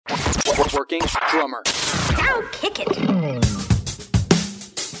Working Drummer. Now kick it.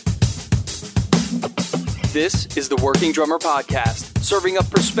 This is the Working Drummer Podcast, serving up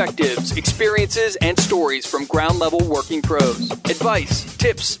perspectives, experiences, and stories from ground-level working pros. Advice,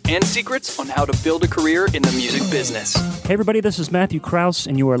 tips, and secrets on how to build a career in the music business. Hey everybody, this is Matthew Krause,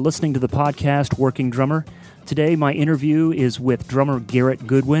 and you are listening to the podcast Working Drummer. Today, my interview is with drummer Garrett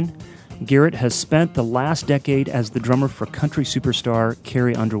Goodwin. Garrett has spent the last decade as the drummer for country superstar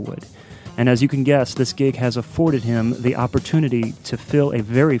Carrie Underwood. And as you can guess, this gig has afforded him the opportunity to fill a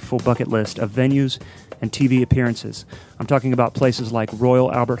very full bucket list of venues and TV appearances. I'm talking about places like Royal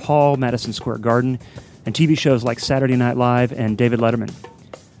Albert Hall, Madison Square Garden, and TV shows like Saturday Night Live and David Letterman.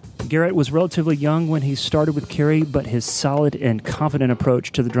 Garrett was relatively young when he started with Carrie, but his solid and confident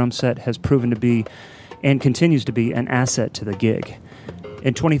approach to the drum set has proven to be, and continues to be, an asset to the gig.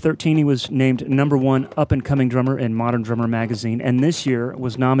 In 2013, he was named #1 up-and-coming drummer in Modern Drummer magazine, and this year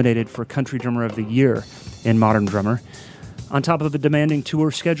was nominated for Country Drummer of the Year in Modern Drummer. On top of a demanding tour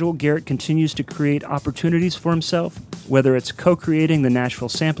schedule, Garrett continues to create opportunities for himself, whether it's co-creating the Nashville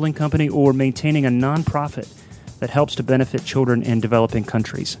Sampling Company or maintaining a nonprofit that helps to benefit children in developing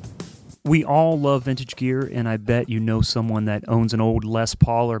countries. We all love vintage gear, and I bet you know someone that owns an old Les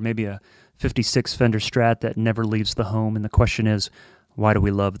Paul or maybe a 56 Fender Strat that never leaves the home, and the question is, why do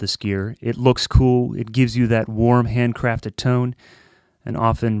we love this gear? It looks cool, it gives you that warm, handcrafted tone, and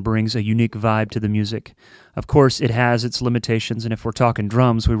often brings a unique vibe to the music. Of course, it has its limitations, and if we're talking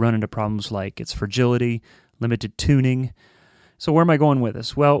drums, we run into problems like its fragility, limited tuning. So where am I going with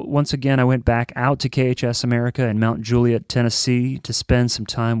this? Well, once again, I went back out to KHS America in Mount Juliet, Tennessee, to spend some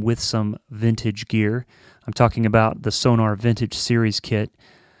time with some vintage gear. I'm talking about the Sonar Vintage Series kit.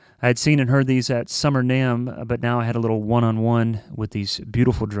 I had seen and heard these at Summer NAMM, but now I had a little one-on-one with these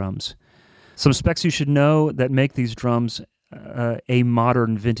beautiful drums. Some specs you should know that make these drums a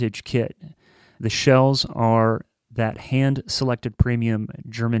modern vintage kit. The shells are that hand-selected premium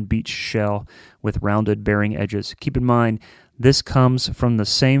German beech shell with rounded bearing edges. Keep in mind, this comes from the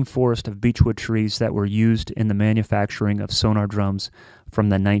same forest of beechwood trees that were used in the manufacturing of Sonar drums from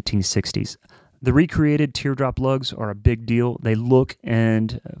the 1960s. The recreated teardrop lugs are a big deal. They look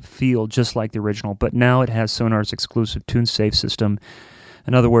and feel just like the original, but now it has Sonar's exclusive tune-safe system.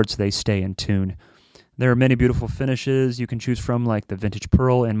 In other words, they stay in tune. There are many beautiful finishes you can choose from, like the Vintage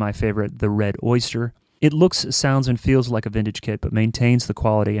Pearl and my favorite, the Red Oyster. It looks, sounds, and feels like a vintage kit, but maintains the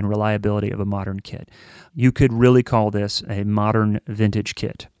quality and reliability of a modern kit. You could really call this a modern vintage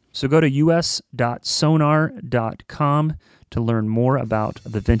kit. So go to us.sonar.com to learn more about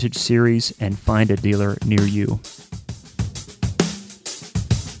the vintage series and find a dealer near you.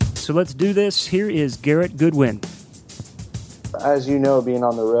 So let's do this. Here is Garrett Goodwin. As you know, being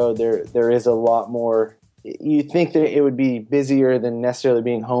on the road, there is a lot more. You think that it would be busier than necessarily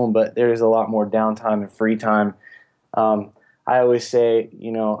being home, but there is a lot more downtime and free time. I always say,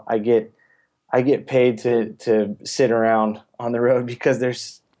 I get paid to sit around on the road because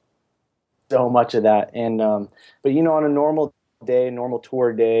there's so much of that. And but on a normal day, normal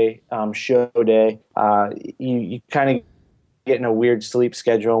tour day, show day, you kind of get in a weird sleep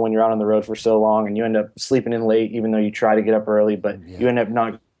schedule when you're out on the road for so long, and you end up sleeping in late, even though you try to get up early, but you end up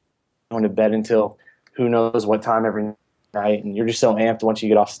not going to bed until who knows what time every night, and you're just so amped once you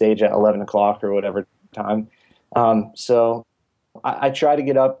get off stage at 11 o'clock or whatever time. So I try to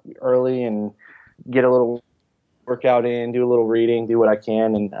get up early and get a little workout in, do a little reading, do what I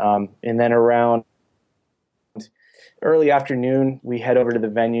can, and then around early afternoon, we head over to the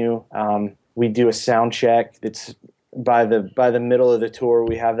venue. We do a sound check. It's by the middle of the tour,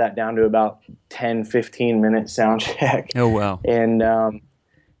 we have that down to about 10-15 minute sound check. Oh wow! And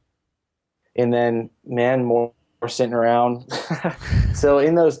then more sitting around. So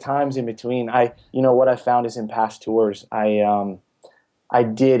in those times in between, what I found is in past tours, I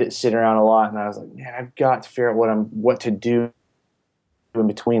did sit around a lot, and I was like, man, I've got to figure out what to do in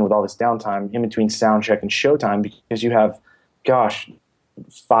between with all this downtime, in between sound check and showtime, because you have,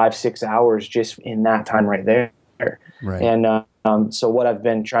 5-6 hours just in that time right there. Right. And so what I've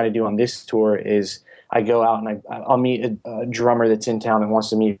been trying to do on this tour is I go out and I'll meet a drummer that's in town that wants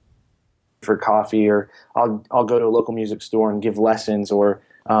to meet for coffee, or I'll go to a local music store and give lessons, or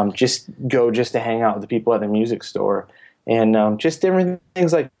just to hang out with the people at the music store, and just different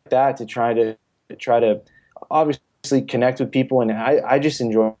things like that to try to obviously connect with people. And I just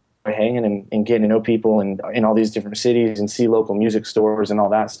enjoy hanging and getting to know people and in all these different cities and see local music stores and all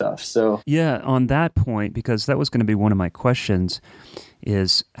that stuff. So yeah, on that point, because that was going to be one of my questions,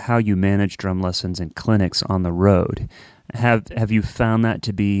 is how you manage drum lessons and clinics on the road. Have you found that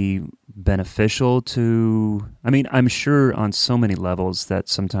to be beneficial to, I mean, I'm sure on so many levels that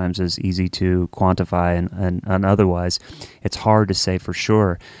sometimes is easy to quantify and otherwise it's hard to say for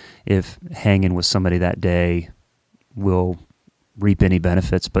sure if hanging with somebody that day will reap any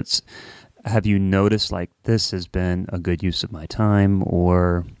benefits. But have you noticed like this has been a good use of my time,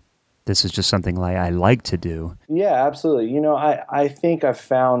 or this is just something like I like to do? Yeah, absolutely. I think I've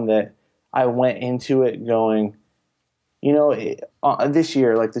found that I went into it going, this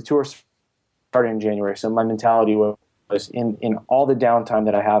year, like the tour started in January, so my mentality was in all the downtime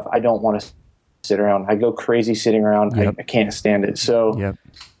that I have, I don't want to sit around. I go crazy sitting around. Yep. I can't stand it. So Yep.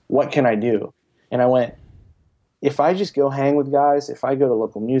 What can I do? And I went, if I just go hang with guys, if I go to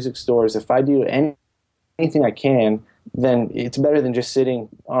local music stores, if I do anything I can, then it's better than just sitting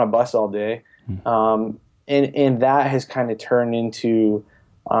on a bus all day. And that has kind of turned into,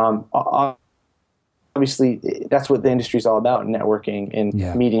 obviously, that's what the industry is all about, networking and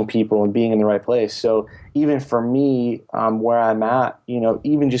meeting people and being in the right place. So even for me, where I'm at,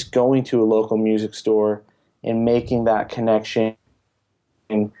 even just going to a local music store and making that connection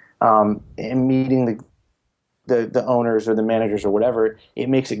and meeting the owners or the managers or whatever, it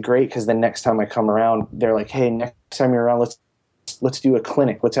makes it great because the next time I come around, they're like, hey, next time you're around, let's do a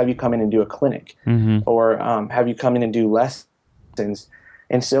clinic. Let's have you come in and do a clinic, or have you come in and do lessons.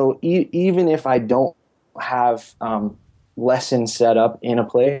 And so even if I don't have lessons set up in a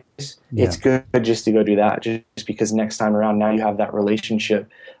place, it's good just to go do that, just because next time around, now you have that relationship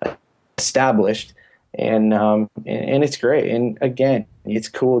established. And it's great. And again, it's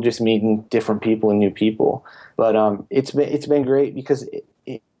cool just meeting different people and new people. But it's been great because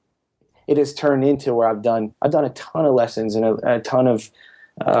it has turned into where I've done a ton of lessons and a ton of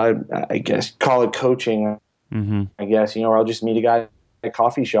I guess call it coaching. I guess where I'll just meet a guy at a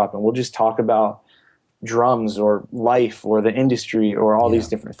coffee shop and we'll just talk about drums or life or the industry or all these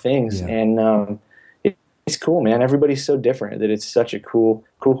different things. And it's cool, man. Everybody's so different that it's such a cool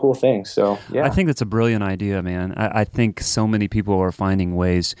thing. So, yeah. I think that's a brilliant idea, man. I think so many people are finding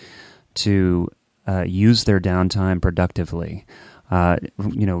ways to use their downtime productively. I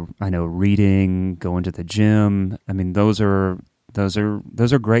know reading, going to the gym. I mean, those are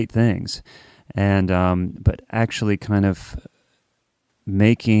great things. And but actually kind of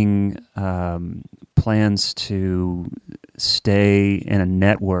making plans to stay in a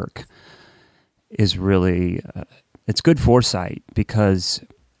network is really, it's good foresight, because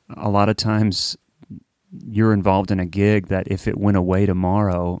a lot of times you're involved in a gig that if it went away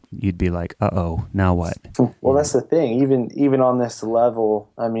tomorrow, you'd be like, uh-oh, now what? Well, that's the thing. Even on this level,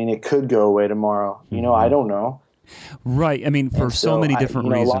 I mean, it could go away tomorrow. I don't know. Right. I mean, for so many different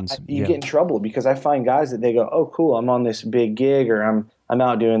reasons. You get in trouble because I find guys that they go, oh, cool, I'm on this big gig or I'm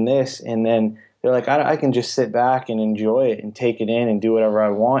out doing this. And then they're like, I can just sit back and enjoy it and take it in and do whatever I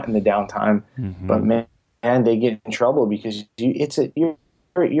want in the downtime. But man, they get in trouble because you're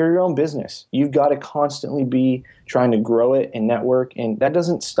your own business. You've got to constantly be trying to grow it and network, and that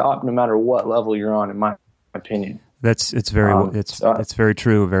doesn't stop no matter what level you're on, in my opinion. It's very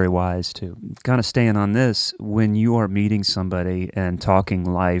true, very wise too. Kind of staying on this, when you are meeting somebody and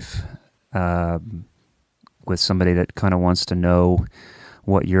talking life with somebody that kind of wants to know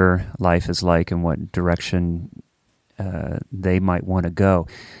what your life is like and what direction they might want to go,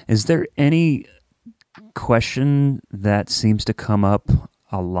 is there any question that seems to come up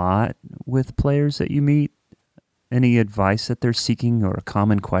a lot with players that you meet? Any advice that they're seeking, or a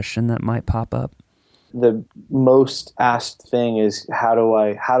common question that might pop up? The most asked thing is, how do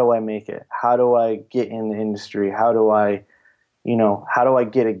I make it? How do I get in the industry? How do I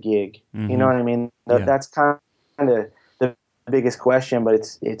get a gig? You know what I mean? That's kind of the biggest question, but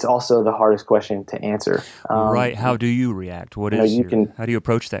it's also the hardest question to answer. Right. How do you react? How do you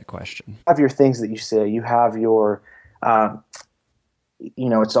approach that question? You have your things that you say. You have your,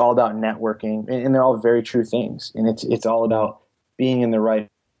 it's all about networking, and they're all very true things. And it's all about being in the right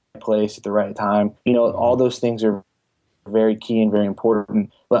place at the right time. All those things are very key and very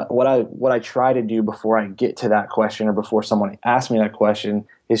important. But what I try to do before I get to that question, or before someone asks me that question,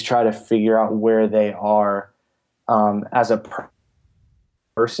 is try to figure out where they are as a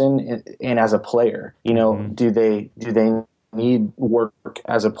person and as a player. Do they need work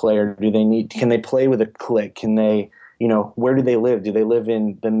as a player? Can they play with a click? Can they, where do they live? Do they live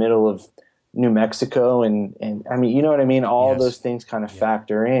in the middle of New Mexico? And I mean, you know what I mean? All those things kind of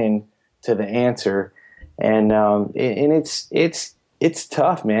factor in to the answer. And it's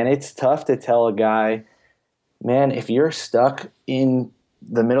tough, man. It's tough to tell a guy, man, if you're stuck in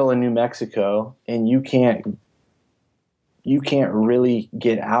the middle of New Mexico and you can't really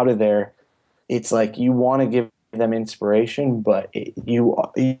get out of there, it's like you want to give them inspiration, but you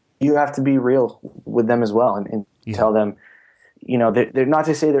you have to be real with them as well, and tell them, they're not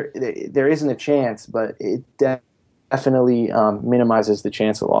to say there isn't a chance, but it definitely minimizes the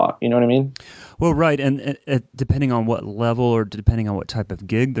chance a lot. You know what I mean? Well, right, and depending on what level or depending on what type of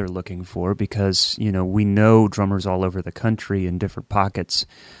gig they're looking for, because we know drummers all over the country in different pockets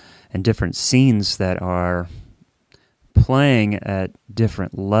and different scenes that are playing at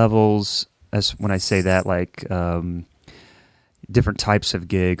different levels. As when I say that, like different types of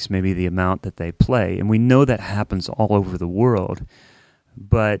gigs, maybe the amount that they play, and we know that happens all over the world.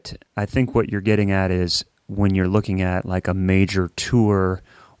 But I think what you're getting at is when you're looking at like a major tour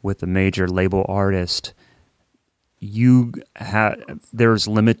with a major label artist, there's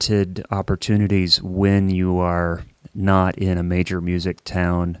limited opportunities when you are not in a major music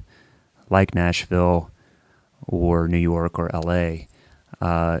town like Nashville or New York or LA.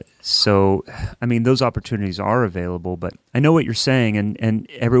 So, I mean, those opportunities are available, but I know what you're saying, and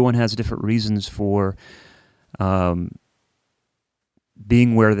everyone has different reasons for being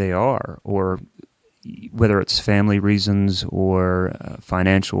where they are, or whether it's family reasons or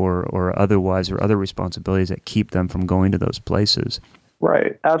financial or otherwise, or other responsibilities that keep them from going to those places.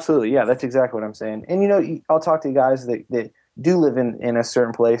 Right. Absolutely. Yeah, that's exactly what I'm saying. And, I'll talk to guys that do live in a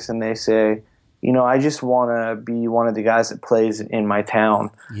certain place, and they say, I just want to be one of the guys that plays in my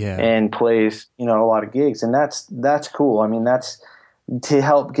town and plays, a lot of gigs. And that's cool. I mean, that's to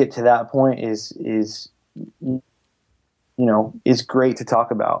help get to that point is great to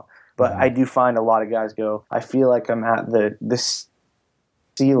talk about. But I do find a lot of guys go, I feel like I'm at the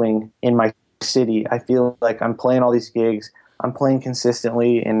ceiling in my city. I feel like I'm playing all these gigs. I'm playing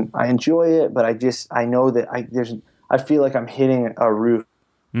consistently and I enjoy it, but I know that I feel like I'm hitting a roof.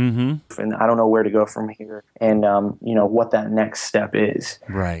 Mm-hmm. And I don't know where to go from here, and what that next step is.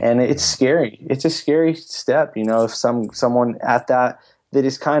 Right. And it's scary. It's a scary step, if someone at that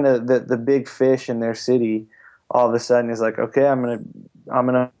is kind of the big fish in their city, all of a sudden is like, okay, I'm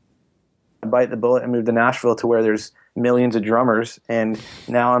gonna bite the bullet and move to Nashville, to where there's millions of drummers, and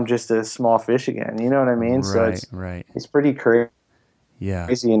now I'm just a small fish again. You know what I mean? Right. So it's pretty crazy. Yeah.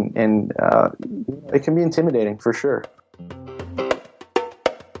 And it can be intimidating for sure.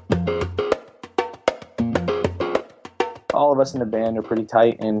 All of us in the band are pretty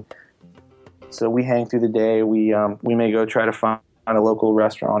tight, and so we hang through the day. We may go try to find a local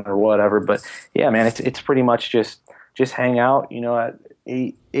restaurant or whatever, but yeah, man, it's pretty much just hang out, at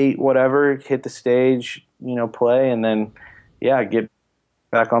eight whatever, hit the stage, play, and then get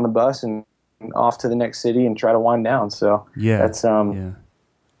back on the bus and off to the next city and try to wind down. So that's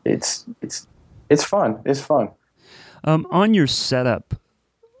it's fun. It's fun. On your setup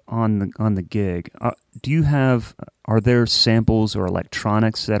on the gig, are there samples or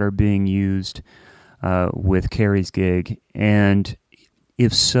electronics that are being used with Carrie's gig? And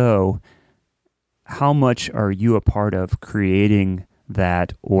if so, how much are you a part of creating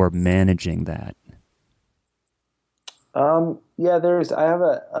that or managing that? I have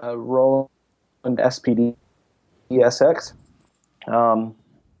a Roland SPD SX. And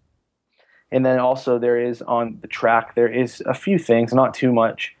then also there is on the track, there is a few things, not too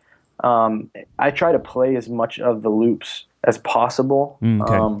much. I try to play as much of the loops as possible,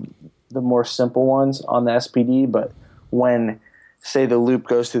 okay. The more simple ones on the SPD, but when, say, the loop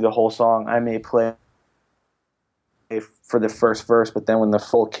goes through the whole song, I may play for the first verse, but then when the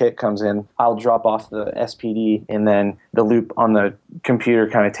full kit comes in, I'll drop off the SPD, and then the loop on the computer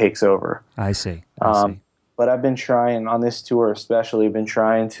kind of takes over. I see. But I've been trying, on this tour especially,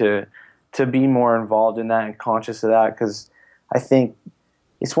 to be more involved in that and conscious of that, because I think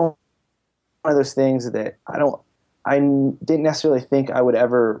it's one of those things that I didn't necessarily think I would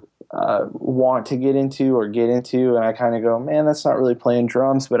ever want to get into, and I kind of go, man, that's not really playing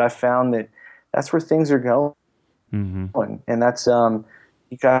drums, but I found that that's where things are going. Mm-hmm. And that's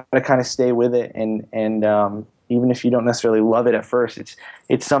you gotta kind of stay with it, and even if you don't necessarily love it at first,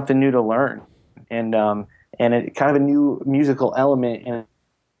 it's something new to learn, and it kind of a new musical element in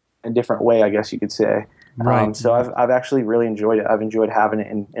a different way, I guess you could say. Right. So I've actually really enjoyed it. I've enjoyed having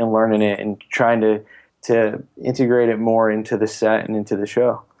it and learning it and trying to integrate it more into the set and into the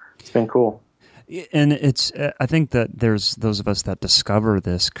show. It's been cool. And I think that there's those of us that discover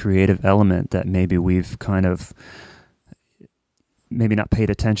this creative element that maybe we've kind of maybe not paid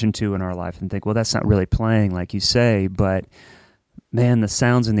attention to in our life and think, well, that's not really playing like you say, but man, the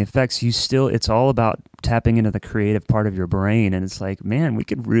sounds and the effects, it's all about tapping into the creative part of your brain. And it's like, man, we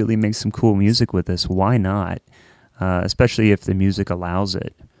could really make some cool music with this. Why not? Especially if the music allows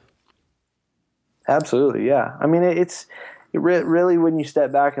it. Absolutely. Yeah. I mean, really, when you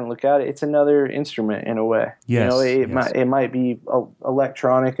step back and look at it, it's another instrument in a way. Yes, it might be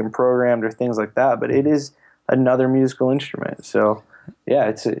electronic and programmed or things like that, but it is another musical instrument. So yeah,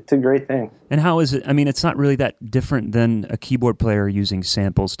 it's a great thing. And how is it? I mean, it's not really that different than a keyboard player using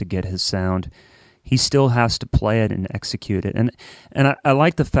samples to get his sound. He still has to play it and execute it. And I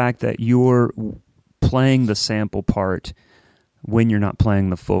like the fact that you're playing the sample part when you're not playing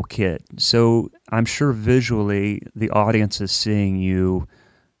the full kit. So I'm sure visually the audience is seeing you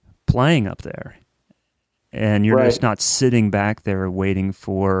playing up there. And you're just not sitting back there waiting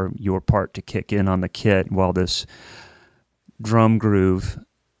for your part to kick in on the kit while this drum groove,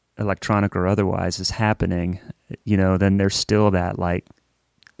 electronic or otherwise, is happening. Then there's still that, like,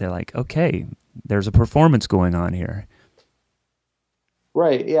 they're like, okay, there's a performance going on here.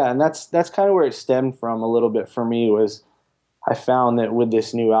 Right, yeah, and that's kind of where it stemmed from a little bit for me. Was I found that with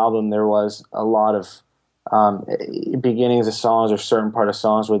this new album there was a lot of beginnings of songs or certain part of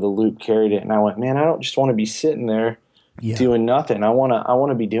songs where the loop carried it, and I went, man, I don't just want to be sitting there doing nothing. I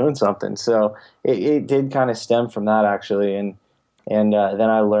want to be doing something. So it did kind of stem from that, actually, and then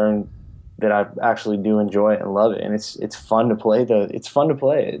I learned that I actually do enjoy it and love it, and it's fun to play. It's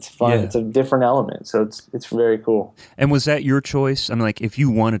fun. Yeah. It's a different element, so it's very cool. And was that your choice? I mean, like, if you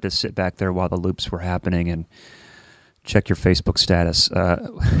wanted to sit back there while the loops were happening and check your Facebook status,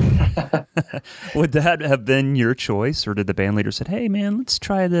 would that have been your choice, or did the band leader say, "Hey, man, let's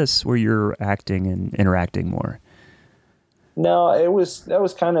try this where you're acting and interacting more"? No, that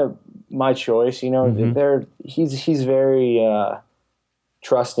was kind of my choice. He's very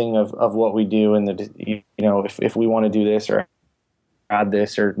trusting of what we do, and if we want to do this or add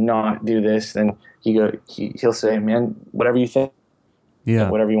this or not do this, then he'll say, man, whatever you think.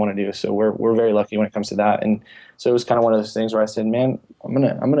 Yeah. Whatever you want to do. So we're very lucky when it comes to that. And so it was kind of one of those things where I said, man, I'm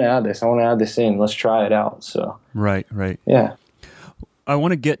gonna add this. I want to add this in. Let's try it out. So Right. Yeah. I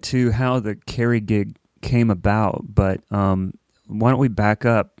want to get to how the Carrie gig came about, but why don't we back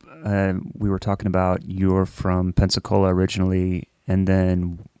up? We were talking about you're from Pensacola originally, and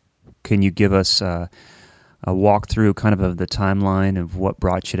then can you give us a walkthrough kind of the timeline of what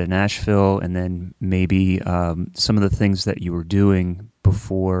brought you to Nashville, and then maybe some of the things that you were doing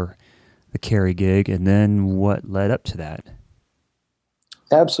before the Carrie gig, and then what led up to that?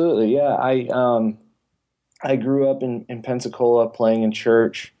 Absolutely, yeah. I grew up in Pensacola playing in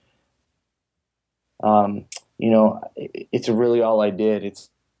church. It's really all I did.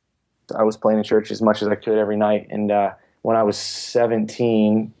 I was playing in church as much as I could every night, and when I was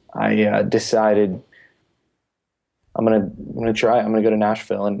 17, I decided I'm gonna try. I'm gonna go to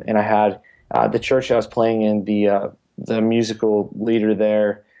Nashville, and I had the church I was playing in. The musical leader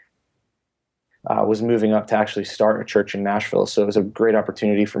there was moving up to actually start a church in Nashville, so it was a great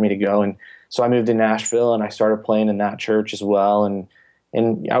opportunity for me to go. And so I moved to Nashville, and I started playing in that church as well. And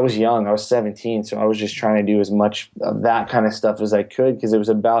I was young. I was 17, so I was just trying to do as much of that kind of stuff as I could, because it was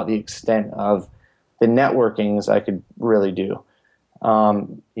about the extent of the networking as I could really do.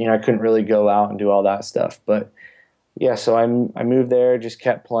 I couldn't really go out and do all that stuff, but yeah, so I moved there, just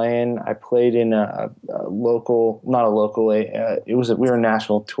kept playing. I played in a local, not a local, we were a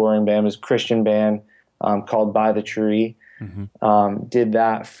national touring band. It was a Christian band called By the Tree. Mm-hmm. Did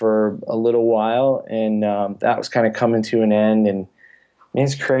that for a little while, and that was kind of coming to an end. And man,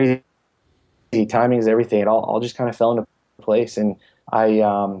 it's crazy. Timing is everything. It all just kind of fell into place. And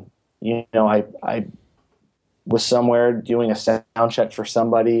I was somewhere doing a sound check for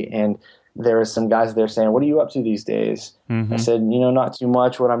somebody, and there was some guys there saying, "What are you up to these days?" Mm-hmm. I said, "Not too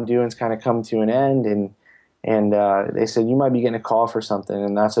much. What I'm doing is kind of coming to an end." And they said, "You might be getting a call for something."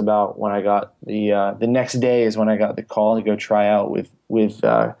 And that's about when I got the next day is when I got the call to go try out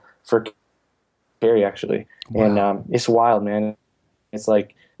for Carrie, actually. Wow. And it's wild, man. It's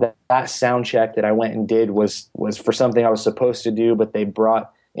like that sound check that I went and did was for something I was supposed to do, but they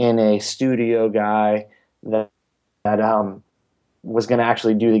brought in a studio guy that was going to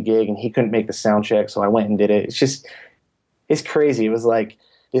actually do the gig, and he couldn't make the sound check, so I went and did it. It's crazy. It was like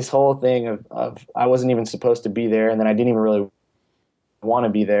this whole thing of I wasn't even supposed to be there, and then I didn't even really want to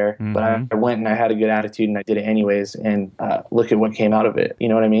be there, mm-hmm. but I went and I had a good attitude, and I did it anyways, and look at what came out of it. You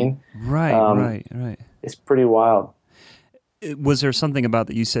know what I mean? Right. It's pretty wild. Was there something about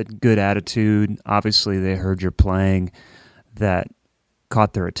that you said good attitude? Obviously, they heard you're playing that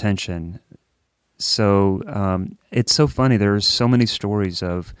caught their attention. So it's so funny. There's so many stories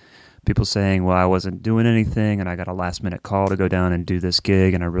of people saying, well, I wasn't doing anything, and I got a last-minute call to go down and do this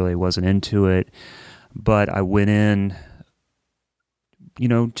gig, and I really wasn't into it. But I went in,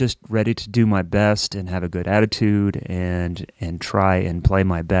 just ready to do my best and have a good attitude and try and play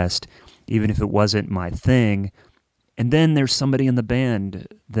my best. Even if it wasn't my thing, And then there's somebody in the band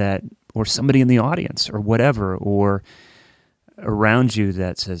or somebody in the audience or whatever, or around you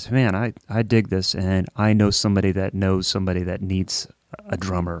that says, man, I dig this, and I know somebody that knows somebody that needs a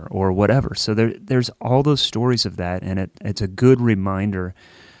drummer or whatever. So there's all those stories of that, and it's a good reminder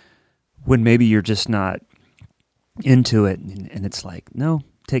when maybe you're just not into it, and it's like, no,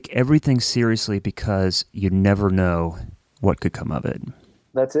 take everything seriously because you never know what could come of it.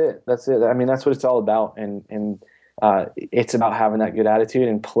 That's it. I mean, that's what it's all about, and it's about having that good attitude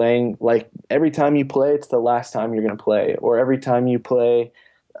and playing. Like every time you play, it's the last time you're going to play, or every time you play,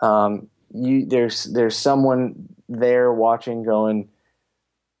 there's someone there watching, going,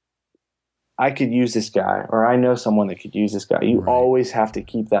 I could use this guy, or I know someone that could use this guy. You always have to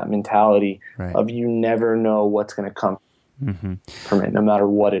keep that mentality of you never know what's going to come from it, no matter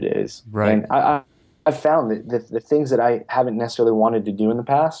what it is. Right. And I've found that the things that I haven't necessarily wanted to do in the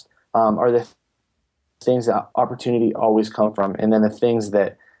past are the things that opportunity always come from. And then the things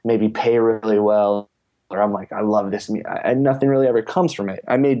that maybe pay really well, or I'm like, I love this. Nothing really ever comes from it.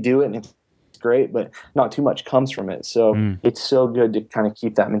 I may do it and it's great, but not too much comes from it. So it's so good to kind of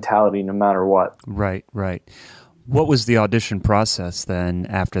keep that mentality no matter what. Right. What was the audition process then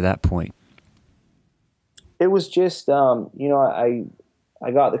after that point? It was just, I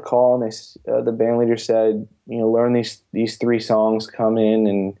got the call, and the band leader said, learn these 3 songs, come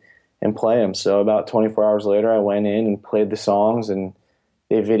in and play them. So about 24 hours later, I went in and played the songs, and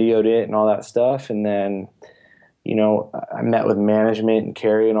they videoed it and all that stuff. And then, I met with management and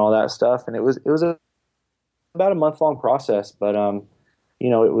Carrie and all that stuff, and it was about a month-long process. But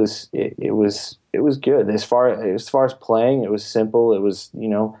it was good as far as playing. It was simple. It was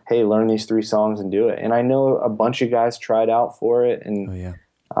hey, learn these 3 songs and do it. And I know a bunch of guys tried out for it, and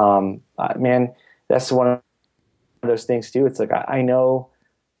man, that's one of those things too. It's like I know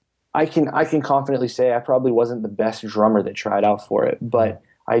I can confidently say I probably wasn't the best drummer that tried out for it, but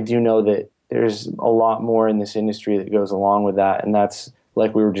I do know that there's a lot more in this industry that goes along with that, and that's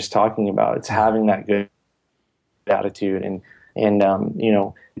like we were just talking about. It's having that good attitude and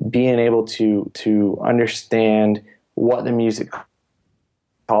being able to understand what the music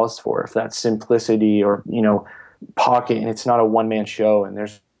calls for. If that's simplicity or pocket, and it's not a one-man show, and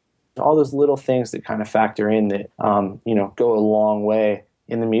there's all those little things that kind of factor in that go a long way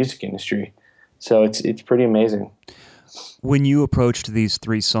in the music industry. So it's pretty amazing. When you approached these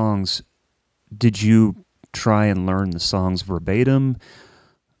 3 songs, did you try and learn the songs verbatim,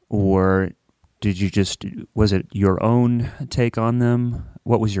 or was it your own take on them?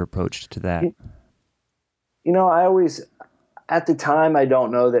 What was your approach to that? I always, at the time, I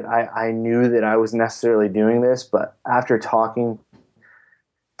don't know that I knew that I was necessarily doing this, but after talking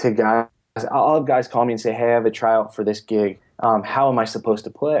to guys, I'll have guys call me and say, hey, I have a tryout for this gig. How am I supposed to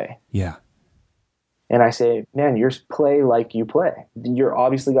play? Yeah. And I say, man, you play like you play. You're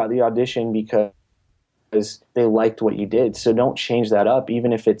obviously got the audition because they liked what you did. So don't change that up,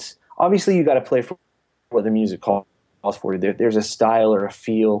 even if it's, obviously you got to play for what the music calls for. There's a style or a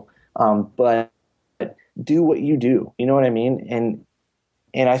feel, but do what you do. You know what I mean?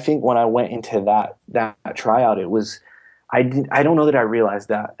 And I think when I went into that tryout, it was, I don't know that I realized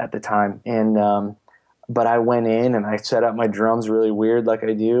that at the time. And, but I went in and I set up my drums really weird like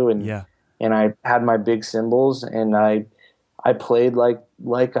I do. And I had my big cymbals, and I played like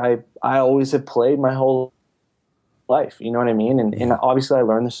I always have played my whole life. You know what I mean? And obviously I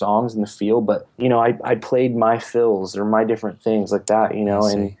learned the songs and the feel, but I played my fills or my different things like that,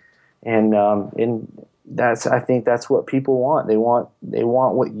 and that's, I think that's what people want. They want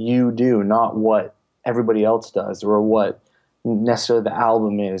what you do, not what everybody else does or what necessarily the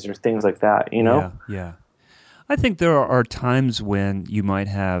album is or things like that, Yeah. I think there are times when you might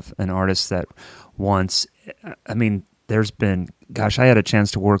have an artist that wants, there's been, I had a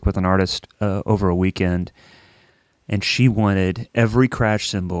chance to work with an artist over a weekend, and she wanted every crash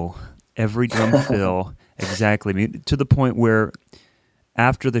cymbal, every drum fill, exactly, to the point where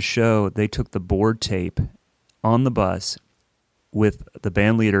after the show, they took the board tape on the bus with the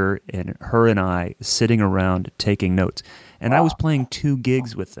band leader and her and I sitting around taking notes. And I was playing 2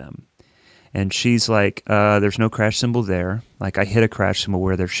 gigs with them. And she's like, there's no crash cymbal there. Like, I hit a crash cymbal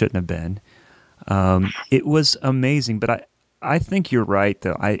where there shouldn't have been. It was amazing. But I think you're right,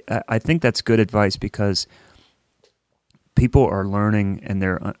 though. I think that's good advice, because people are learning and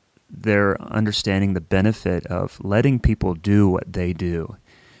they're understanding the benefit of letting people do what they do.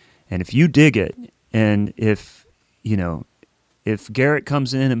 And if you dig it, and if Garrett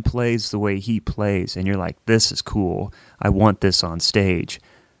comes in and plays the way he plays, and you're like, this is cool, I want this on stage,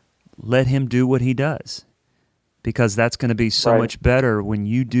 let him do what he does, because that's going to be so much better when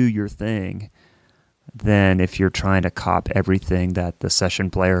you do your thing than if you're trying to cop everything that the session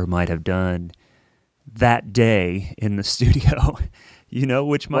player might have done that day in the studio,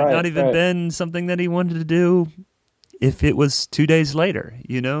 which might not even been something that he wanted to do if it was 2 days later,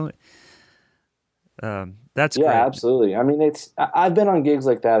 That's great. Yeah, absolutely. I mean, I've been on gigs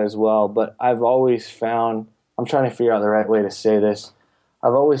like that as well, but I've always found, I'm trying to figure out the right way to say this.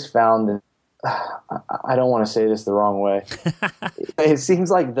 I've always found that, I don't want to say this the wrong way. It seems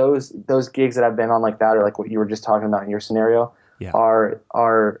like those gigs that I've been on like that, or like what you were just talking about in your scenario,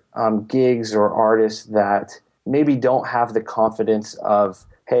 are gigs or artists that maybe don't have the confidence of,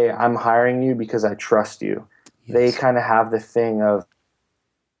 hey, I'm hiring you because I trust you. Yes. They kind of have the thing of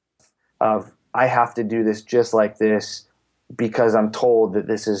I have to do this just like this because I'm told that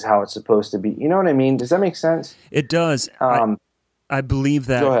this is how it's supposed to be. You know what I mean? Does that make sense? It does. I believe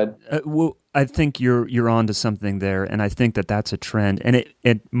that. Go ahead. I think you're onto something there, and I think that that's a trend, and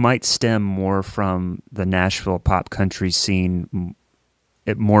it might stem more from the Nashville pop country scene,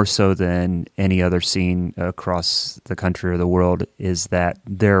 more so than any other scene across the country or the world, is that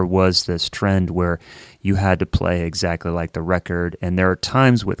there was this trend where you had to play exactly like the record, and there are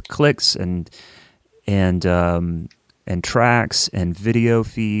times with clicks and tracks and video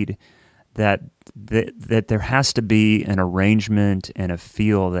feed that there has to be an arrangement and a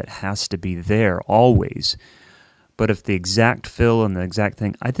feel that has to be there always. But if the exact feel and the exact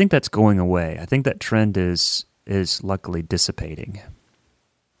thing, I think that's going away. I think that trend is luckily dissipating.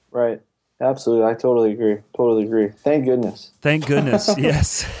 Right. Absolutely. I totally agree. Thank goodness. Thank goodness.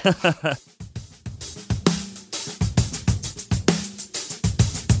 Yes.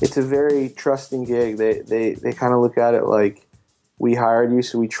 It's a very trusting gig. They kind of look at it like, we hired you,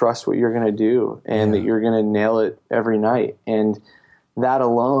 so we trust what you're going to do and that you're going to nail it every night. And that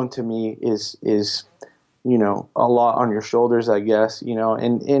alone to me is, a lot on your shoulders, I guess,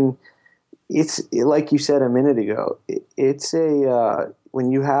 and it's like you said a minute ago, it's when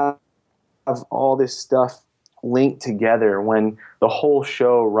you have all this stuff linked together, when the whole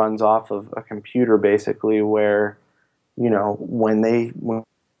show runs off of a computer, basically, where, when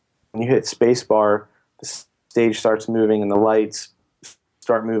you hit spacebar, the stage starts moving and the lights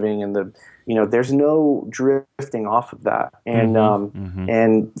start moving and there's no drifting off of that. And,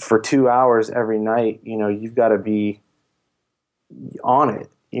 and for 2 hours every night, you've got to be on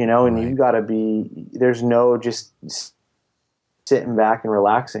it, and you've got to be, there's no just sitting back and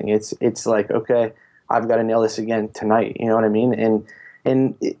relaxing. It's like, okay, I've got to nail this again tonight. You know what I mean? And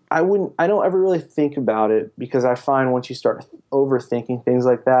I don't ever really think about it, because I find once you start overthinking things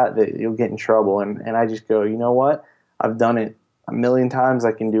like that you'll get in trouble. And I just go, you know what? I've done it a million times.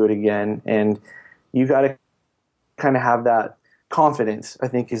 I can do it again. And you got to kind of have that confidence, I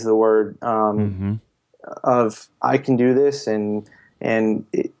think is the word, of I can do this. And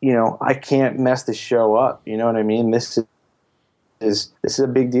I can't mess the show up. You know what I mean? This is a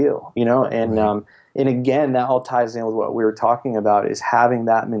big deal, and again, that all ties in with what we were talking about, is having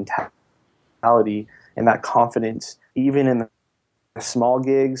that mentality and that confidence, even in the small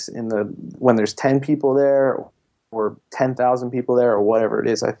gigs, when there's 10 people there or 10,000 people there or whatever it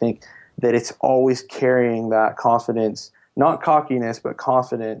is. I think that it's always carrying that confidence, not cockiness, but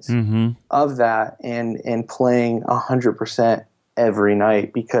confidence of that, and playing 100% every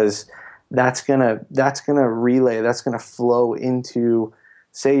night, because that's gonna relay, that's gonna flow into,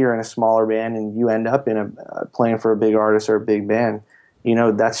 say you're in a smaller band and you end up in playing for a big artist or a big band,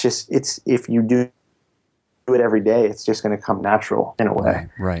 that's just, if you do it every day, it's just going to come natural in a way.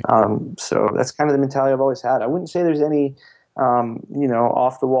 Right. So that's kind of the mentality I've always had. I wouldn't say there's any,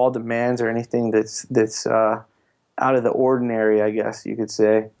 off the wall demands or anything that's out of the ordinary, I guess you could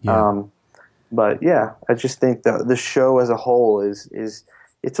say. Yeah. But yeah, I just think the show as a whole is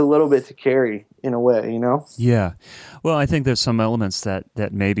it's a little bit to carry in a way, Yeah. Well, I think there's some elements that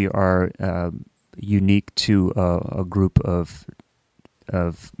maybe are unique to a group of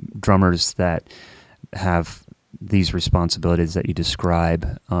drummers that have these responsibilities that you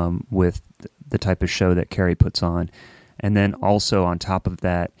describe with the type of show that Kerry puts on. And then also on top of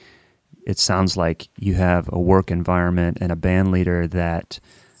that, it sounds like you have a work environment and a band leader that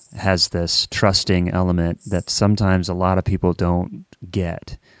has this trusting element that sometimes a lot of people don't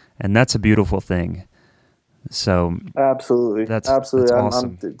get, and that's a beautiful thing. So absolutely, that's I'm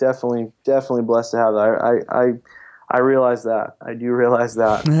awesome. definitely blessed to have that. I realize that. I do realize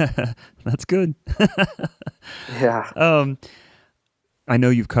that. That's good. Yeah. I know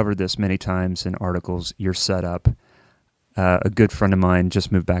you've covered this many times in articles. Your setup. A good friend of mine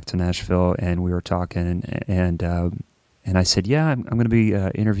just moved back to Nashville, and we were talking, and I said, "Yeah, I'm going to be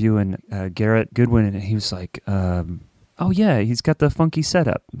interviewing Garrett Goodwin," and he was like, "Oh oh yeah, he's got the funky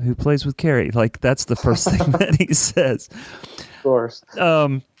setup. Who plays with Carrie? Like that's the first thing that he says. Of course.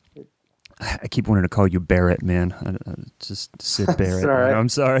 I keep wanting to call you Barrett, man. Just Sid Barrett. Sorry. I'm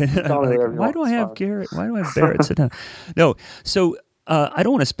sorry. Like, why do I have Garrett? Why do I have Barrett sit down? No. So I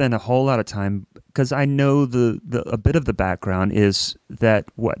don't want to spend a whole lot of time because I know a bit of the background is that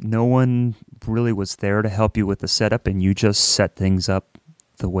no one really was there to help you with the setup, and you just set things up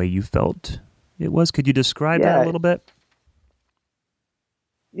the way you felt it was. Could you describe that a little bit?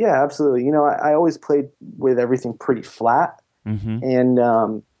 Yeah, absolutely. I always played with everything pretty flat, and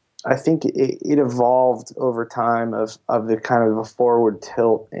I think it evolved over time of the kind of a forward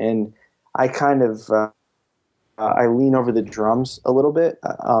tilt, and I kind of I lean over the drums a little bit,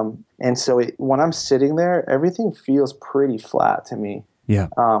 and so when I'm sitting there, everything feels pretty flat to me. Yeah,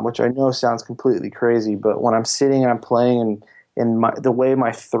 which I know sounds completely crazy, but when I'm sitting and I'm playing, and the way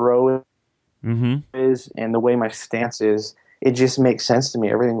my throw is and the way my stance is, it just makes sense to me.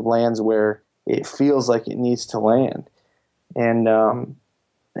 Everything lands where it feels like it needs to land, and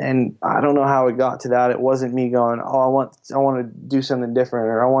I don't know how it got to that. It wasn't me going, oh, I want to do something different,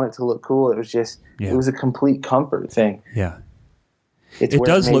 or I want it to look cool. It was just, It was a complete comfort thing. Yeah. It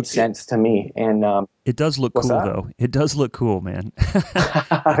made sense to me. And it does look cool, though. It does look cool, man.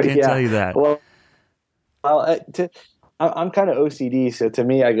 I can't tell you that. Well, I'm kind of OCD, so to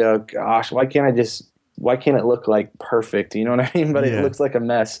me, I go, gosh, why can't it look like perfect? You know what I mean? But it looks like a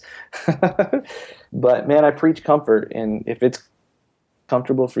mess. But man, I preach comfort, and if it's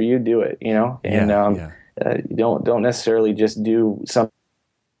comfortable for you, do it, and you don't necessarily just do something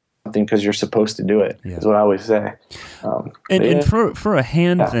because you're supposed to do it, is what I always say. And for a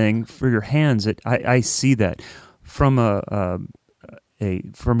hand thing, for your hands, I see that from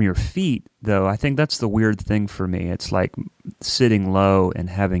from your feet, though. I think that's the weird thing for me. It's like sitting low and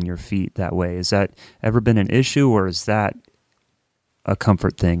having your feet that way. Has that ever been an issue, or is that a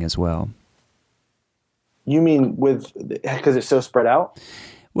comfort thing as well? You mean because it's so spread out?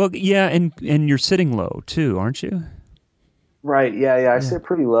 Well, yeah, and you're sitting low too, aren't you? Right. Yeah. I sit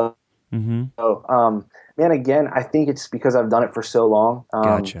pretty low. Mm-hmm. So, man, again, I think it's because I've done it for so long.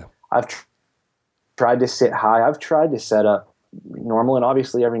 Gotcha. I've tried to sit high. I've tried to set up normal, and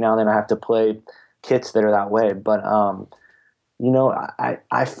obviously every now and then I have to play kits that are that way. But I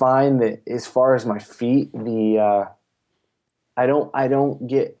find that as far as my feet, I don't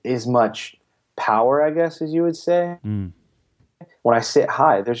get as much power, I guess, as you would say. When I sit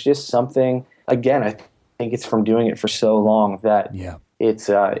high, there's just something, again, I think it's from doing it for so long that it's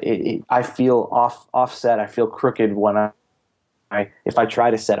I feel offset. I feel crooked when if I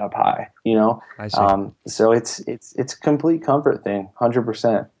try to set up high, I see. So it's a complete comfort thing,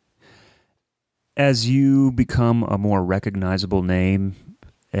 100%. As you become a more recognizable name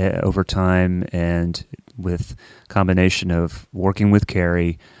over time, and with combination of working with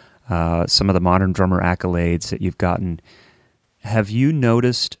Carrie, some of the Modern Drummer accolades that you've gotten, have you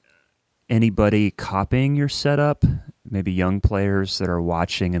noticed anybody copying your setup? Maybe young players that are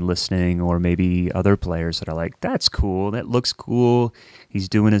watching and listening, or maybe other players that are like, that's cool, that looks cool, he's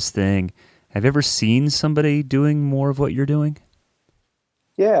doing his thing. Have you ever seen somebody doing more of what you're doing?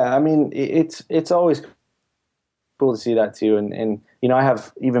 Yeah, I mean, it's always cool to see that too. And I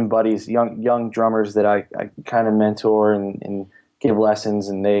have even buddies, young drummers that I kind of mentor and give lessons,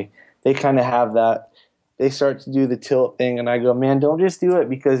 and they kind of have that. They start to do the tilt thing, and I go, man, don't just do it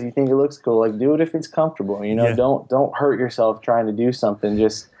because you think it looks cool. Like, do it if it's comfortable. Don't hurt yourself trying to do something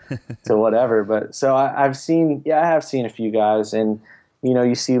just to whatever. But so I have seen a few guys, and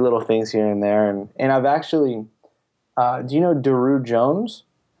you see little things here and there, and I've actually, do you know Daru Jones?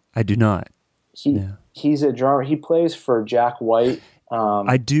 I do not. He's a drummer. He plays for Jack White.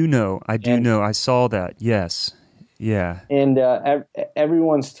 I do know. I saw that. Yes. Yeah. And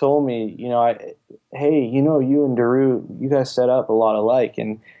everyone's told me, hey, you and Daru, you guys set up a lot alike.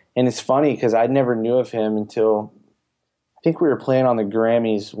 And it's funny because I never knew of him until I think we were playing on the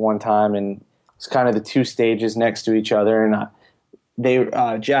Grammys one time, and it's kind of the two stages next to each other. And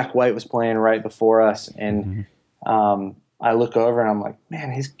Jack White was playing right before us. And I look over and I'm like,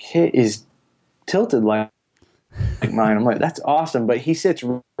 man, his kit is tilted like mine. I'm like, that's awesome. But he sits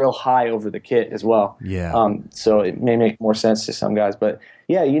real high over the kit as well. Yeah. So it may make more sense to some guys, but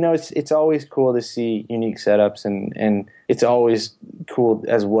yeah, it's always cool to see unique setups, and it's always cool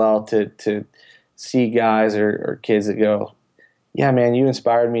as well to see guys or kids that go, yeah, man, you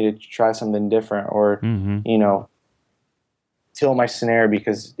inspired me to try something different, or, tilt my snare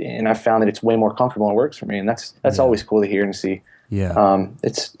and I found that it's way more comfortable and works for me. And that's always cool to hear and see. Yeah.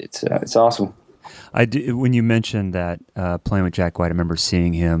 It's awesome. I do, when you mentioned that playing with Jack White, I remember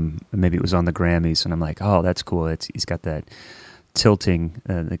seeing him. Maybe it was on the Grammys, and I'm like, "Oh, that's cool." He's got that tilting,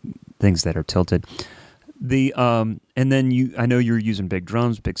 the things that are tilted. And then I know you're using big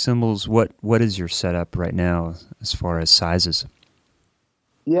drums, big cymbals. What is your setup right now as far as sizes?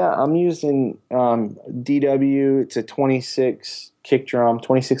 Yeah, I'm using DW. It's a 26 kick drum,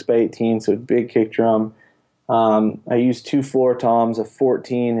 26 by 18, so a big kick drum. I use 2 floor toms, a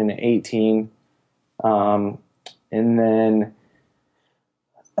 14 and an 18. And then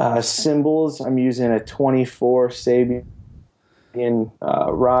cymbals, I'm using a 24 Sabian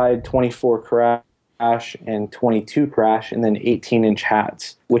ride, 24 crash, and 22 crash, and then 18-inch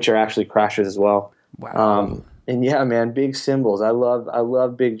hats, which are actually crashes as well. Wow. And yeah, man, big cymbals. I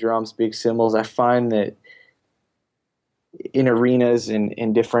love big drums, big cymbals. I find that in arenas and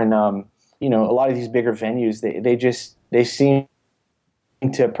in different, a lot of these bigger venues, they seem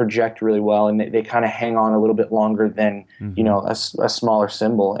to project really well, and they kind of hang on a little bit longer than, a smaller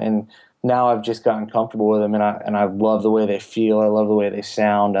cymbal. And now I've just gotten comfortable with them, and I love the way they feel. I love the way they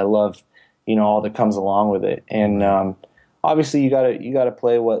sound. I love, all that comes along with it. And, obviously, you gotta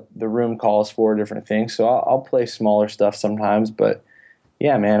play what the room calls for, different things. So I'll play smaller stuff sometimes, but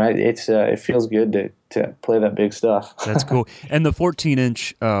yeah, man, it feels good to play that big stuff. That's cool. And the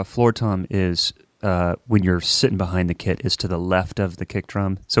 14-inch floor tom is when you're sitting behind the kit is to the left of the kick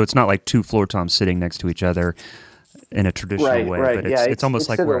drum, so it's not like 2 floor toms sitting next to each other in a traditional way. Right. But it's almost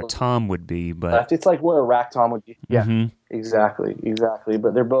like where a tom would be. But left. It's like where a rack tom would be. Yeah, exactly.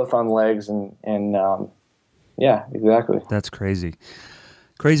 But they're both on legs and yeah, exactly. That's crazy.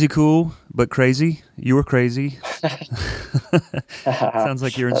 Crazy cool, but crazy. You were crazy. Sounds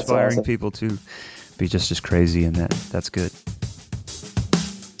like you're inspiring awesome. people to be just as crazy, and that's good.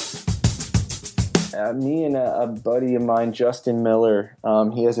 Me and a buddy of mine, Justin Miller,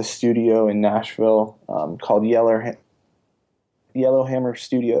 he has a studio in Nashville called Yellowhammer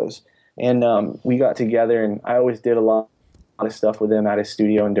Studios. And we got together, and I always did a lot of stuff with him at his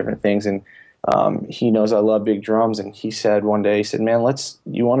studio and different things. And he knows I love big drums, and he said one day, he said, "Man,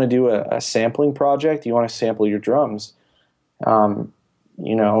 you want to do a sampling project? You want to sample your drums?" I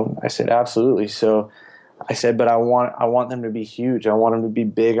said, "Absolutely." So I said, "But I want them to be huge. I want them to be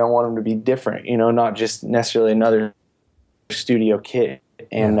big. I want them to be different, not just necessarily another studio kit."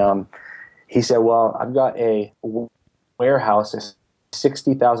 And he said, "Well, I've got a warehouse, a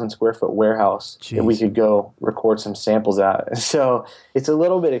 60,000 square foot warehouse that we could go record some samples at." So it's a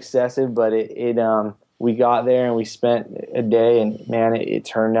little bit excessive, but we got there and we spent a day, and man, it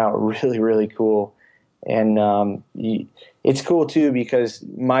turned out really, really cool. And it's cool too, because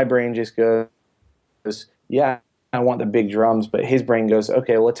my brain just goes, yeah, I want the big drums, but his brain goes,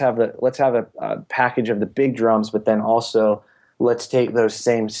 okay, let's have a package of the big drums, but then also let's take those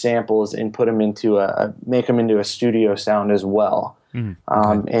same samples and put them make them into a studio sound as well.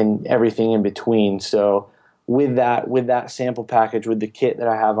 And everything in between. So with that sample package, with the kit that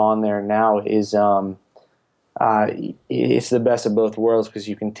I have on there now, is it's the best of both worlds, because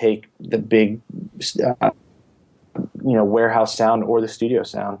you can take the big warehouse sound or the studio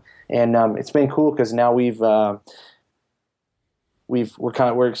sound. And it's been cool, because now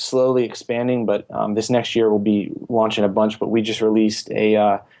we're slowly expanding, but this next year we'll be launching a bunch. But we just released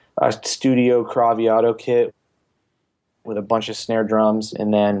a studio Craviotto kit with a bunch of snare drums,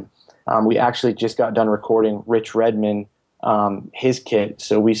 and then we actually just got done recording Rich Redman, his kit.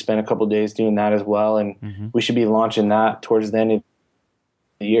 So we spent a couple of days doing that as well, and we should be launching that towards the end of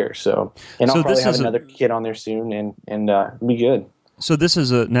the year. So, and I'll probably have another kit on there soon, and be good. So this is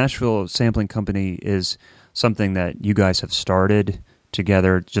a Nashville sampling company, is something that you guys have started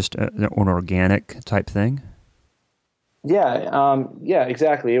together, just an organic type thing? Yeah,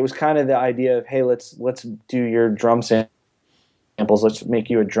 exactly. It was kind of the idea of, hey, let's do your drum samples. Let's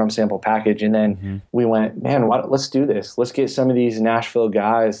make you a drum sample package. And then we went, man, let's do this. Let's get some of these Nashville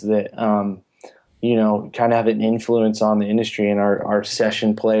guys that, kind of have an influence on the industry, and our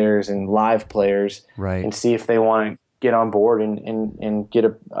session players and live players, right, and see if they want to get on board and get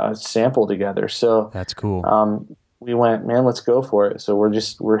a sample together. So that's cool. We went, man, let's go for it. So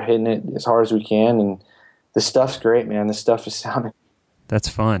we're hitting it as hard as we can, and the stuff's great, man. The stuff is sounding that's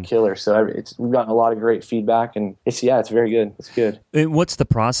fun, killer. So we've gotten a lot of great feedback, and it's very good. It's good. And what's the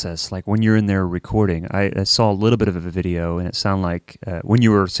process like when you're in there recording? I saw a little bit of a video, and it sounded like when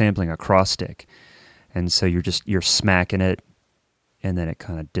you were sampling a cross stick, and so you're smacking it, and then it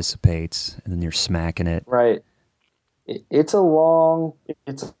kind of dissipates, and then you're smacking it. Right. It's a long day.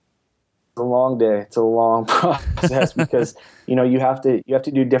 It's a long process, because you have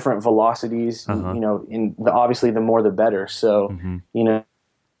to do different velocities. Obviously the more the better. So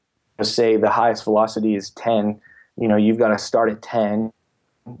say the highest velocity is 10, you've got to start at 10,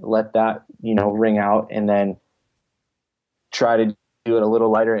 let that, ring out, and then try to do it a little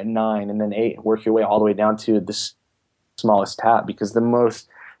lighter at 9, and then 8, work your way all the way down to the smallest tap, because the more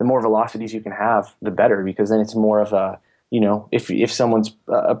velocities you can have, the better, because then it's more of a, if someone's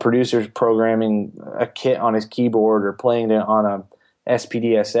a producer's programming a kit on his keyboard or playing it on a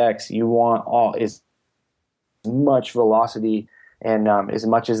SPDSX, you want as much velocity and as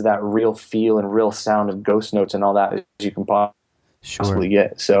much as that real feel and real sound of ghost notes and all that as you can possibly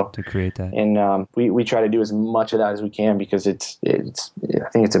get. So to create that, and we try to do as much of that as we can, because I think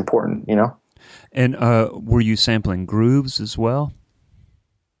it's important, And were you sampling grooves as well?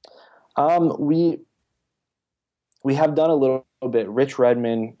 We have done a little bit. Rich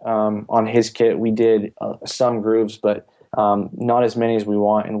Redman, on his kit, we did some grooves, but not as many as we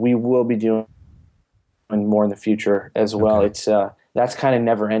want, and we will be doing more in the future as well. Okay. It's that's kind of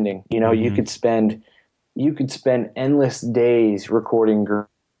never ending. You could spend endless days recording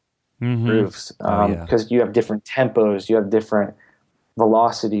grooves, because you have different tempos, you have different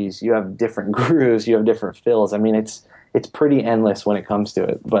velocities, you have different grooves, you have different fills. I mean, it's pretty endless when it comes to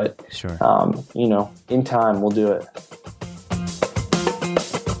it, but sure. In time we'll do it.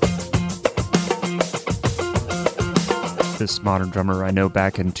 This Modern Drummer, I know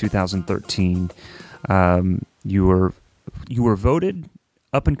back in 2013, you were voted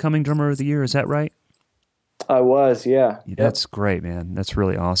Up and Coming Drummer of the Year. Is that right? I was, yeah. That's great, man. That's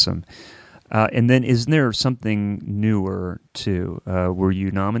really awesome. And then, isn't there something newer too? Were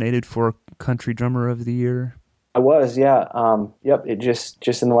you nominated for Country Drummer of the Year? I was, yeah. Yep. It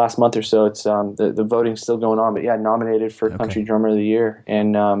just in the last month or so, it's the voting's still going on, but yeah, nominated for Country Drummer of the Year,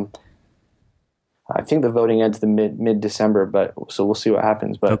 and I think the voting ends the mid-December, but so we'll see what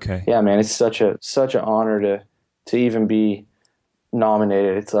happens. But yeah, man, it's such an honor to even be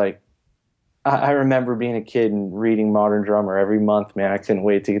nominated. It's like, I remember being a kid and reading Modern Drummer every month, man. I couldn't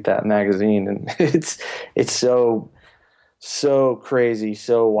wait to get that magazine, and it's so crazy,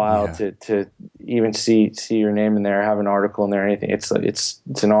 so wild to even see your name in there, have an article in there, or anything. It's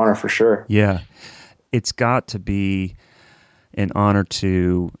an honor for sure. Yeah, it's got to be an honor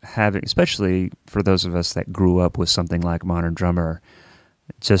to have it, especially for those of us that grew up with something like Modern Drummer.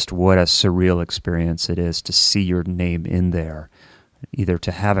 Just what a surreal experience it is to see your name in there, either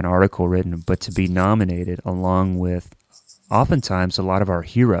to have an article written, but to be nominated along with oftentimes a lot of our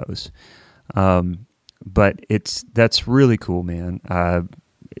heroes. But that's really cool, man.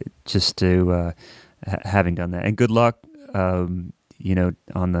 Just to having done that, and good luck, on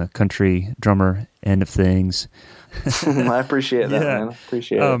the Country Drummer end of things. I appreciate that, man.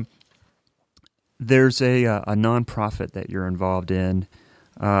 Appreciate it. There's a nonprofit that you're involved in.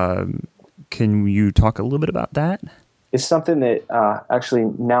 Can you talk a little bit about that? It's something that actually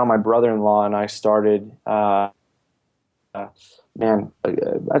now my brother-in-law and I started. I'd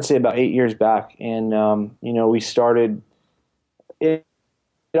say about 8 years back, and we started it.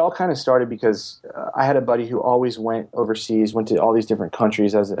 It all kind of started because I had a buddy who always went overseas, went to all these different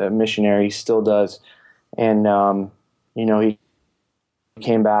countries as a missionary. He still does, and he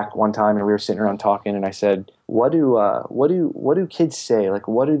came back one time, and we were sitting around talking, and I said, "What do kids say? Like,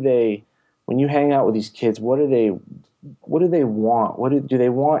 what do they, when you hang out with these kids? What do they want? Do they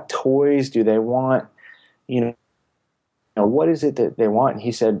want toys? Do they want, what is it that they want?" And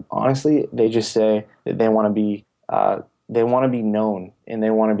he said, honestly, they just say that they want to be known, and they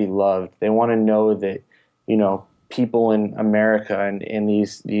want to be loved. They want to know that, people in America and in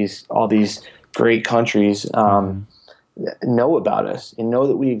all these great countries know about us and know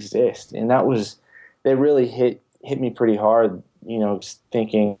that we exist. And that really hit me pretty hard,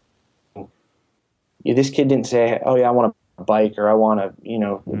 thinking, this kid didn't say, "Oh yeah, I want a bike," or "I want a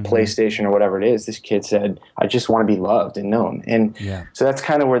PlayStation," or whatever it is. This kid said, "I just want to be loved and known." And so that's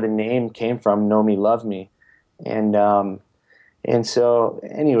kind of where the name came from, Know Me, Love Me. And so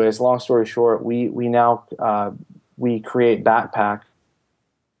anyways, long story short, we now we create backpacks,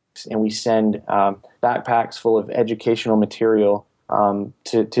 and we send backpacks full of educational material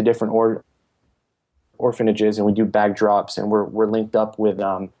to different orphanages, and we do bag drops, and we're linked up with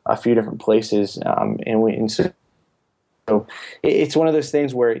a few different places, and so it's one of those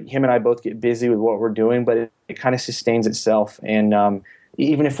things where him and I both get busy with what we're doing, but it kind of sustains itself. And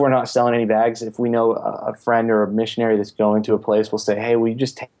even if we're not selling any bags, if we know a friend or a missionary that's going to a place, we'll say, "Hey, will you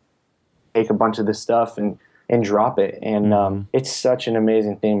just take a bunch of this stuff and drop it?" And it's such an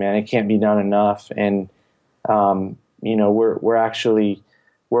amazing thing, man. It can't be done enough. And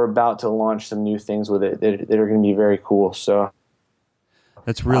we're about to launch some new things with it that are going to be very cool. So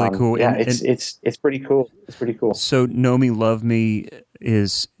That's really cool. Yeah, And it's pretty cool. It's pretty cool. so Know Me, Love Me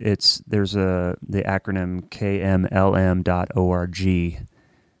there's the acronym KMLM.org.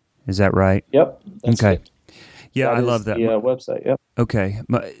 Is that right? Yep. Okay. Yeah, I love that. The website. Yep. Okay.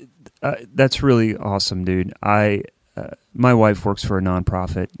 That's really awesome, dude. My wife works for a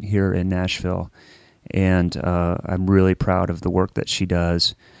nonprofit here in Nashville, and I'm really proud of the work that she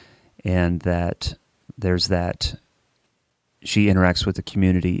does, and that she interacts with the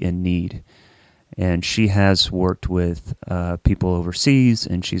community in need. And she has worked with people overseas,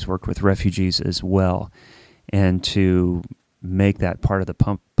 and she's worked with refugees as well. And to make that part of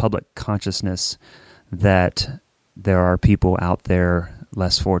the public consciousness that there are people out there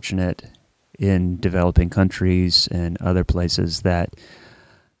less fortunate in developing countries and other places that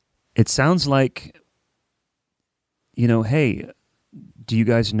it sounds like, hey, do you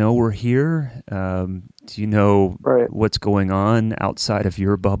guys know we're here? Do you know what's going on outside of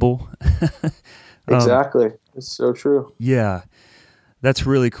your bubble? Exactly. It's so true. Yeah, that's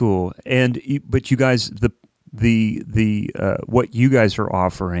really cool. But you guys, the what you guys are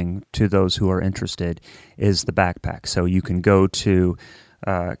offering to those who are interested is the backpack. So you can go to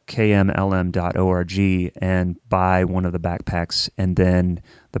kmlm.org and buy one of the backpacks, and then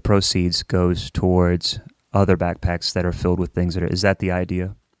the proceeds goes towards other backpacks that are filled with things is that the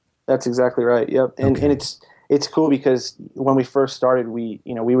idea? That's exactly right. Yep. And okay. and it's cool because when we first started, we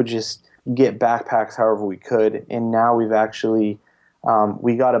would just get backpacks however we could, and now we've actually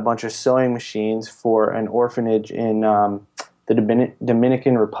we got a bunch of sewing machines for an orphanage in the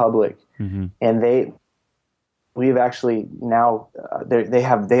Dominican Republic, mm-hmm. and we've actually now they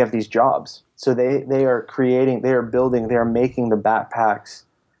have these jobs, so they are building, they are making the backpacks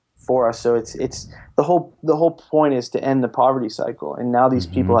for us. So it's the whole point is to end the poverty cycle, and now these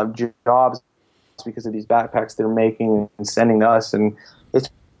mm-hmm. people have jobs because of these backpacks they're making and sending to us, and it's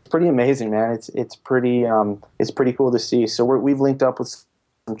pretty amazing, man. It's pretty cool to see. So we've linked up with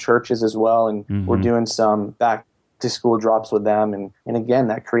some churches as well, and mm-hmm. we're doing some back to school drops with them, and again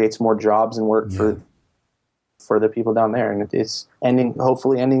that creates more jobs and work for the people down there, and it's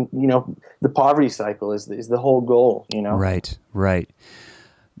hopefully ending the poverty cycle is the whole goal. Right.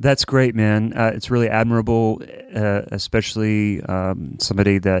 That's great, man. It's really admirable, especially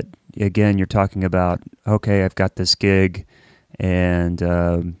somebody that, again, you're talking about, okay, I've got this gig, and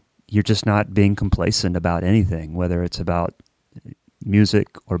you're just not being complacent about anything, whether it's about music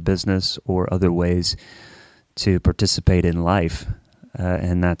or business or other ways to participate in life.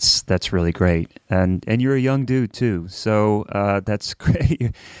 And that's really great. And you're a young dude, too, so that's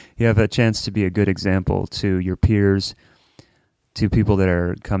great. You have a chance to be a good example to your peers, to people that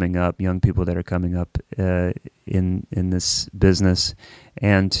are coming up, young people that are coming up in this business,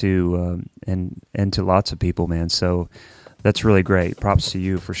 and to lots of people, man. So that's really great. Props to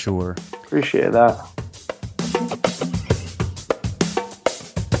you for sure. Appreciate that.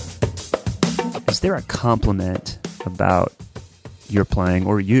 Is there a compliment about your playing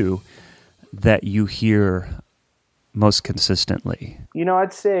or you that you hear most consistently?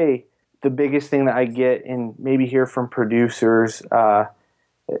 I'd say the biggest thing that I get and maybe hear from producers, I'd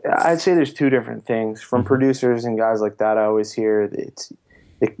say there's two different things. From mm-hmm. producers and guys like that, I always hear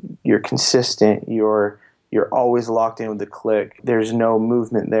you're consistent, you're always locked in with the click. There's no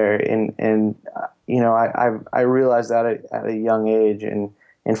movement there, and I realized that at a young age, and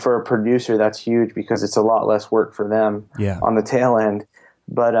for a producer that's huge because it's a lot less work for them on the tail end.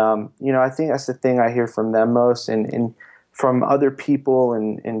 But I think that's the thing I hear from them most, and from other people,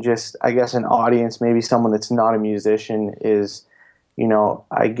 and just I guess an audience, maybe someone that's not a musician, is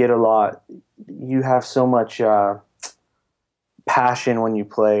I get a lot. You have so much passion when you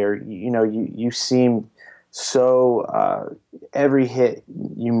play, or you seem so every hit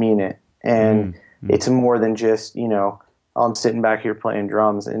you mean it, and it's more than just I'm sitting back here playing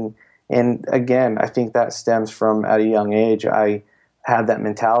drums, and again I think that stems from at a young age I had that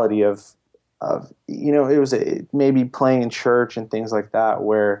mentality of it was maybe playing in church and things like that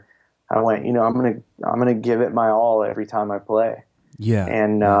where I went I'm gonna give it my all every time I play,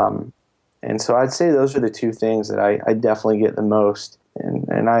 and so I'd say those are the two things that I definitely get the most.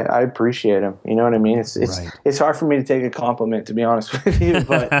 And I appreciate them. You know what I mean? It's hard for me to take a compliment, to be honest with you,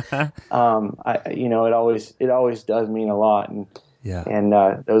 but it always does mean a lot, and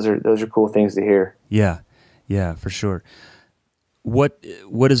those are cool things to hear. Yeah, for sure. What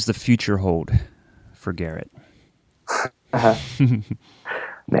does the future hold for Garrett?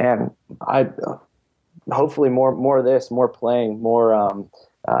 Man, hopefully more of this, more playing, more.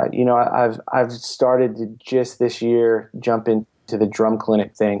 I've started to just this year jump into the drum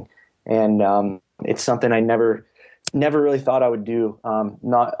clinic thing, and it's something I never never really thought I would do. I'm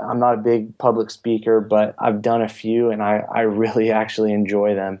not a big public speaker, but I've done a few, and I really actually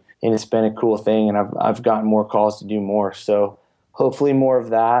enjoy them, and it's been a cool thing. And I've gotten more calls to do more. So hopefully more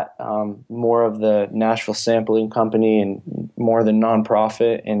of that, more of the Nashville Sampling Company, and more of the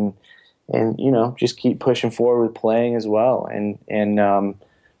nonprofit, and just keep pushing forward with playing as well, and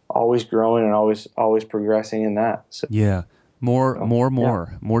always growing and always progressing in that. So yeah,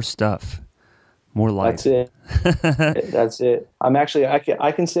 more stuff. More life. That's it. That's it. I'm actually.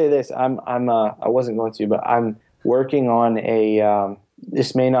 I can say this. I wasn't going to, but I'm working on a.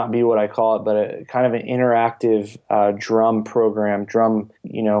 This may not be what I call it, but a kind of an interactive drum program.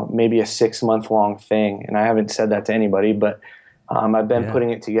 Maybe a 6-month long thing. And I haven't said that to anybody, but I've been putting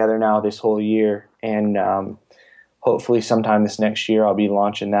it together now this whole year, and hopefully sometime this next year I'll be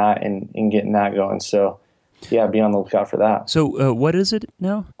launching that and getting that going. So. Yeah, be on the lookout for that. So what is it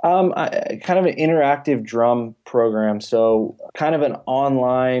now? Kind of an interactive drum program. So kind of an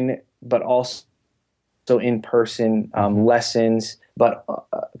online, but also in-person lessons, but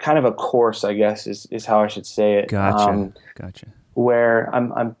kind of a course, I guess, is how I should say it. Gotcha. Where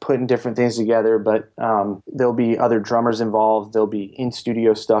I'm putting different things together, but there'll be other drummers involved. There'll be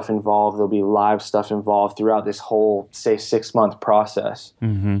in-studio stuff involved. There'll be live stuff involved throughout this whole, say, 6-month process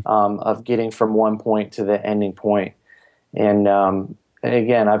of getting from one point to the ending point. And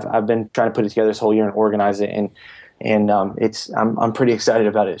again, I've been trying to put it together this whole year and organize it, and I'm pretty excited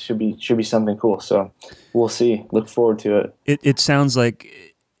about it. It should be something cool. So we'll see. Look forward to it. It sounds like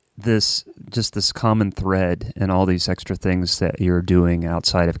this common thread and all these extra things that you're doing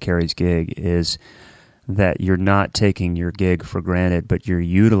outside of Carrie's gig is that you're not taking your gig for granted, but you're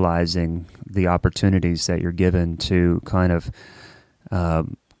utilizing the opportunities that you're given to kind of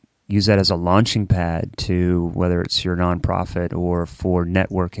use that as a launching pad to whether it's your nonprofit or for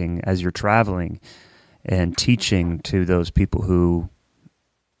networking as you're traveling and teaching to those people who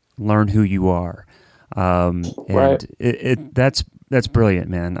learn who you are. Right. That's brilliant,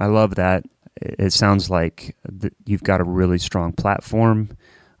 man. I love that. It sounds like you've got a really strong platform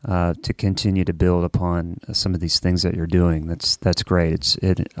to continue to build upon some of these things that you're doing. That's great.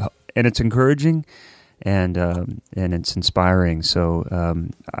 It's encouraging and it's inspiring. So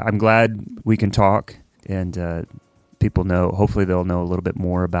I'm glad we can talk and people know. Hopefully, they'll know a little bit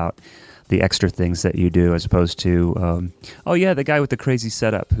more about the extra things that you do, as opposed to the guy with the crazy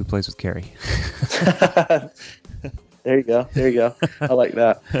setup who plays with Carrie. There you go. I like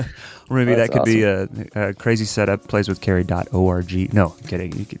that. Or maybe That's that could awesome. be a crazy setup plays with Carrie.org. No, I'm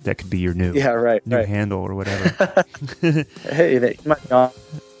kidding. That could be your new handle or whatever. Hey, you might not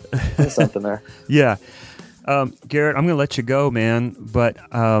something there. Yeah. Garrett, I'm going to let you go, man, but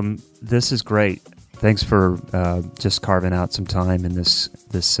this is great. Thanks for just carving out some time in this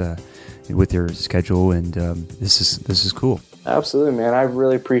with your schedule, and this is cool. Absolutely, man. I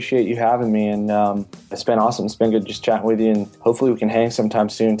really appreciate you having me, and it's been awesome. It's been good just chatting with you, and hopefully we can hang sometime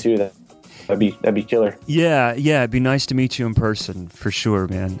soon too. That'd be killer. Yeah, it'd be nice to meet you in person for sure,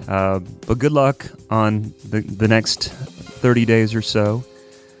 man. But good luck on the next 30 days or so.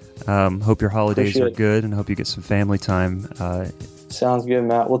 Hope your holidays are good, and hope you get some family time. Sounds good,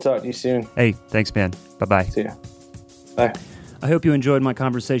 Matt. We'll talk to you soon. Hey, thanks, man. Bye-bye. See ya. Bye. I hope you enjoyed my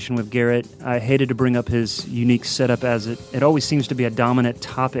conversation with Garrett. I hated to bring up his unique setup, as it always seems to be a dominant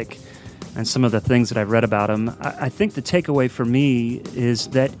topic and some of the things that I've read about him. I think the takeaway for me is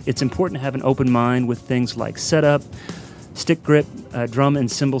that it's important to have an open mind with things like setup, stick grip, drum and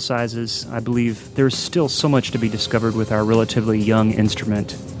cymbal sizes. I believe there's still so much to be discovered with our relatively young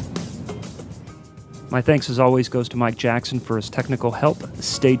instrument. My thanks, as always, goes to Mike Jackson for his technical help.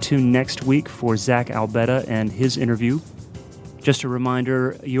 Stay tuned next week for Zach Albetta and his interview. Just a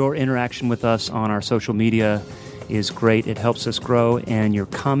reminder, your interaction with us on our social media is great. It helps us grow, and your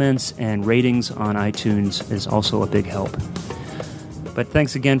comments and ratings on iTunes is also a big help. But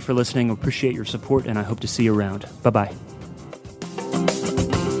thanks again for listening. Appreciate your support, and I hope to see you around. Bye-bye.